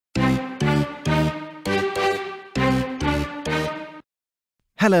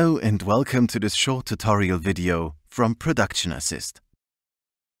Hello and welcome to this short tutorial video from Production Assist.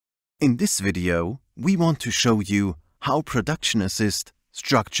 In this video, we want to show you how Production Assist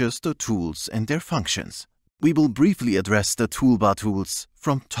structures the tools and their functions. We will briefly address the toolbar tools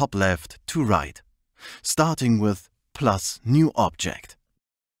from top left to right, starting with plus New Object.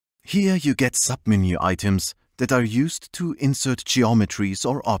 Here you get submenu items that are used to insert geometries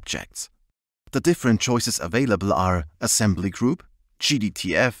or objects. The different choices available are Assembly Group,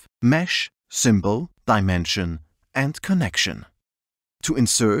 GDTF, Mesh, Symbol, Dimension, and Connection. To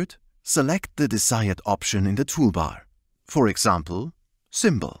insert, select the desired option in the toolbar, for example,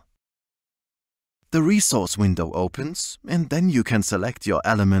 Symbol. The resource window opens and then you can select your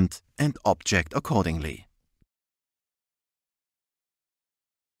element and object accordingly.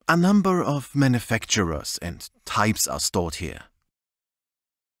 A number of manufacturers and types are stored here.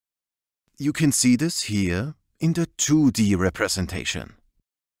 You can see this here in the 2D representation.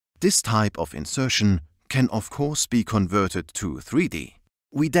 This type of insertion can of course be converted to 3D.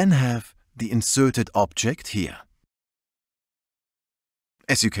 We then have the inserted object here.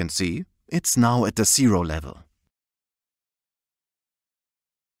 As you can see, it's now at the 0 level.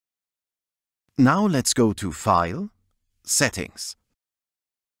 Now let's go to File, Settings.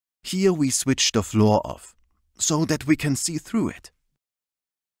 Here we switch the floor off, so that we can see through it.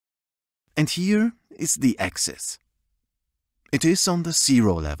 And here is the axis. It is on the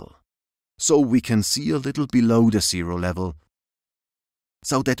 0 level, so we can see a little below the 0 level,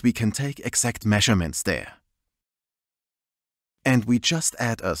 so that we can take exact measurements there. And we just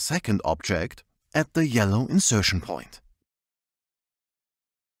add a second object at the yellow insertion point.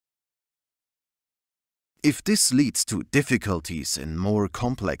 If this leads to difficulties in more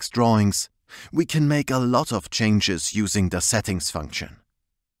complex drawings, we can make a lot of changes using the settings function.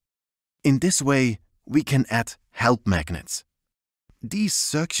 In this way, we can add help magnets. These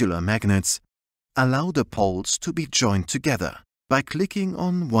circular magnets allow the poles to be joined together by clicking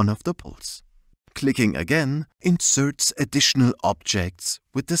on one of the poles. Clicking again inserts additional objects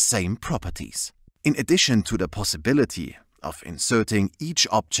with the same properties. In addition to the possibility of inserting each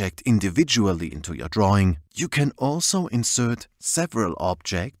object individually into your drawing, you can also insert several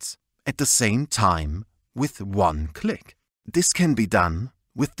objects at the same time with one click. This can be done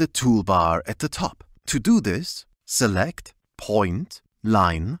with the toolbar at the top. To do this, select Point,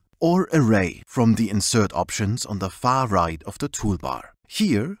 Line or Array from the insert options on the far right of the toolbar.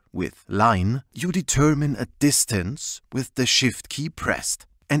 Here, with Line, you determine a distance with the Shift key pressed,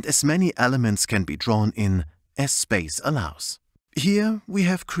 and as many elements can be drawn in as space allows. Here we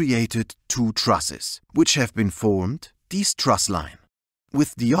have created two trusses, which have been formed this truss line.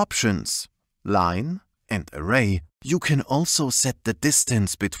 With the options Line and Array, you can also set the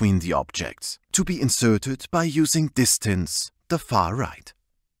distance between the objects, to be inserted by using Distance, the far right.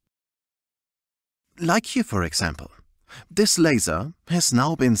 Like here for example, this laser has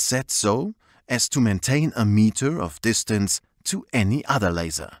now been set so as to maintain a meter of distance to any other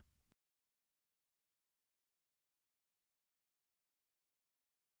laser.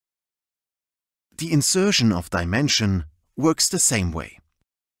 The insertion of dimension works the same way.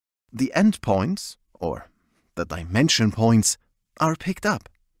 The endpoints, or the dimension points, are picked up.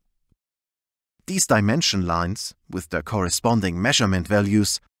 These dimension lines, with their corresponding measurement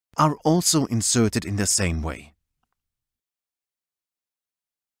values, are also inserted in the same way.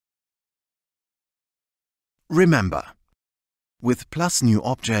 Remember, with plus New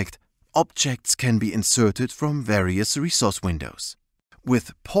Object, objects can be inserted from various resource windows.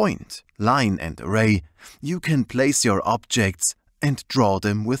 With Point, Line and Array, you can place your objects and draw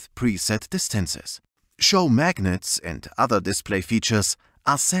them with preset distances. Show magnets and other display features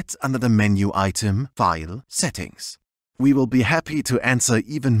are set under the menu item File, Settings. We will be happy to answer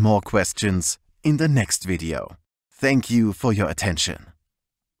even more questions in the next video. Thank you for your attention.